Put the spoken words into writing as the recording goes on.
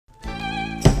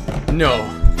No.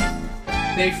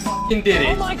 They fucking did it.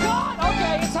 Oh my god!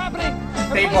 Okay, it's happening!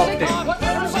 They buffed it.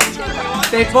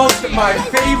 They buffed my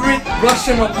favorite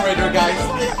Russian operator, guys.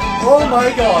 Oh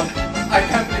my god. I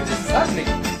can't believe this is happening.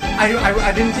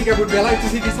 I didn't think I would be alive to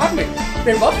see this happening.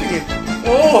 They're buffing it.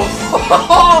 Oh!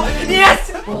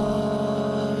 Yes!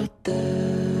 What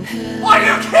the hell? Are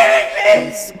you kidding me?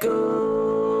 What's going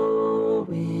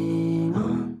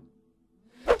on?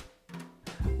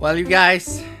 Well, you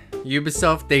guys,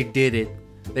 Ubisoft, they did it.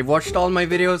 They watched all my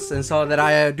videos and saw that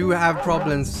I do have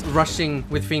problems rushing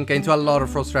with Finka into a lot of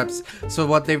frost traps. So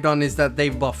what they've done is that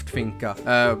they've buffed Finka,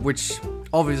 which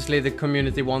obviously the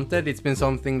community wanted. It's been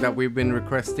something that we've been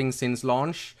requesting since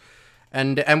launch.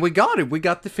 And we got it. We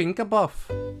got the Finka buff.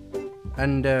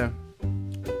 And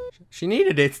she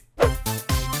needed it.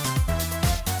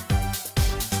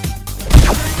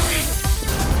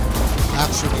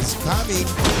 Action is coming.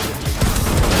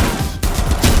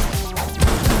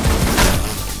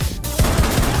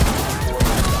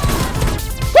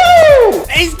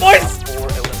 Ace, boys!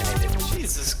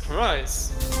 Jesus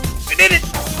Christ. We did it!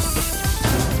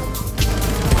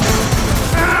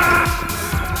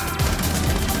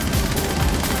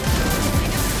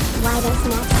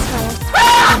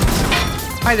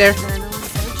 Hi there.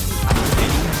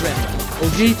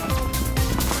 OG.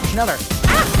 Another.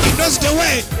 He knows the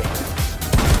way.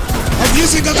 I'm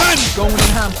using a gun. Going in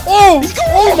ham. Oh!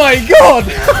 Oh my god!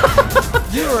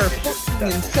 You are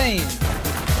fucking insane.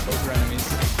 Those are enemies.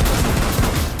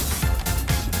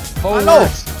 Hello!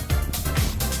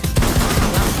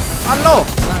 Hello!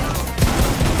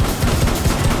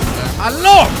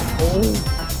 Hello! Oh.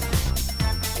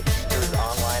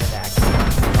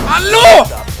 Hello!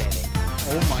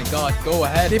 Oh my god, go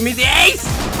ahead. Give me the ace!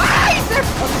 Ah, he's there!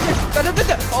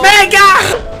 Oh. Mega!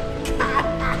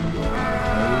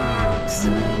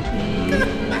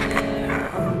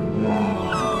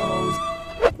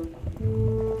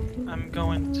 I'm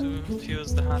going to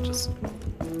fuse the hatches.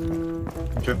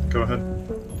 Okay, go ahead.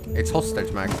 It's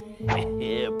hostage, Mac.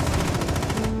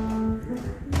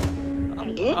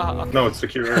 No, it's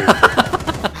secure area.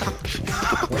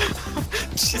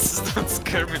 Jesus, don't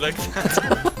scare me like that.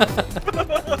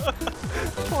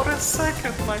 For a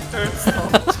second, my heart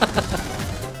stopped.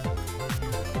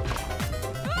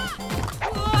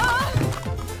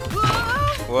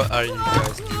 What are you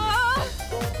guys doing?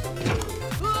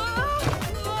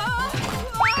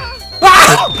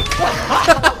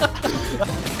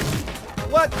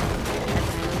 What?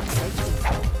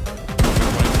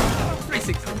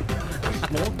 360.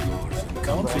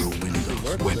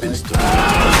 Weapons to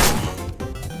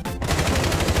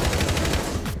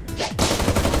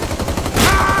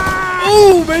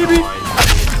Ooh, baby!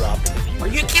 Are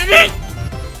you kidding?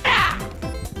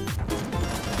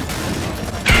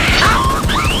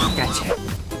 Gotcha.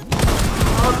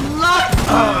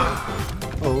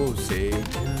 Oh, Satan.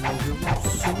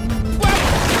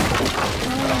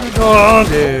 Oh,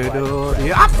 dude.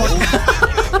 Ah, fuck.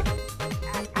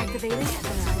 Activating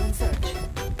silent search.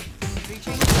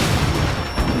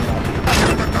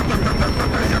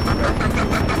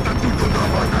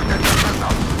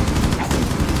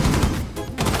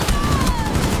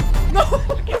 No!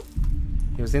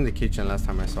 He was in the kitchen last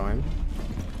time I saw him.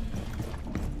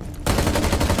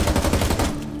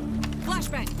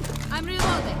 Flashbang. I'm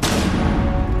reloading.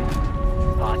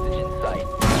 Hostage in sight.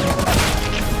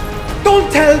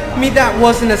 Don't tell me that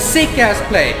wasn't a sick ass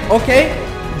play, okay?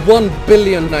 1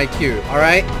 billion IQ,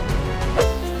 alright?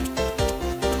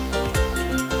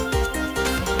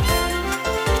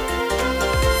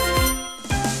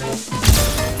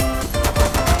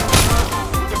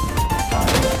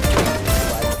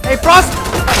 Hey, Frost!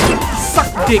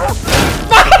 Suck dick!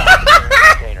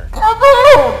 Come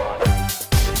on!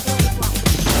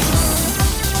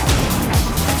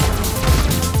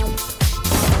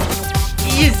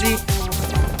 Easy!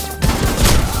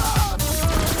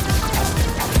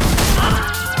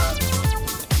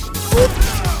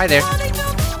 Hi there.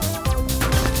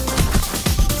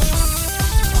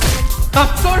 I'm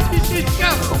sorry, Finka!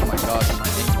 Oh my god, my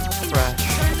trash.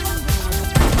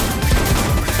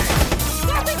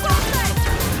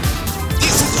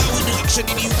 This is how in action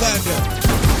in Uganda.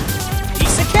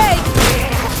 Piece of cake!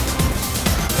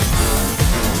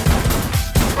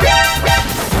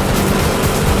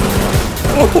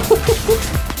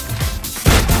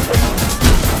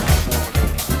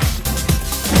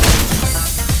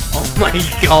 Oh my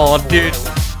god, dude!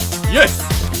 Yes!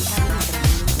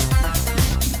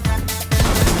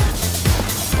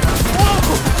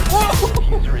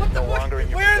 User is no longer in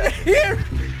your Where are they here?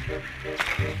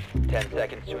 10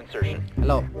 seconds to insertion.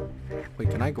 Hello. Wait,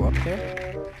 can I go up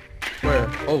there? Where?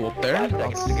 Oh, up there? 5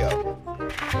 seconds to go.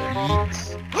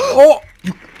 Oh!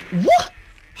 What?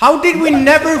 How did we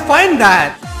never find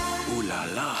that? Ooh la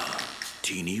la.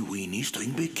 Teeny weeny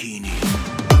string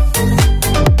bikini.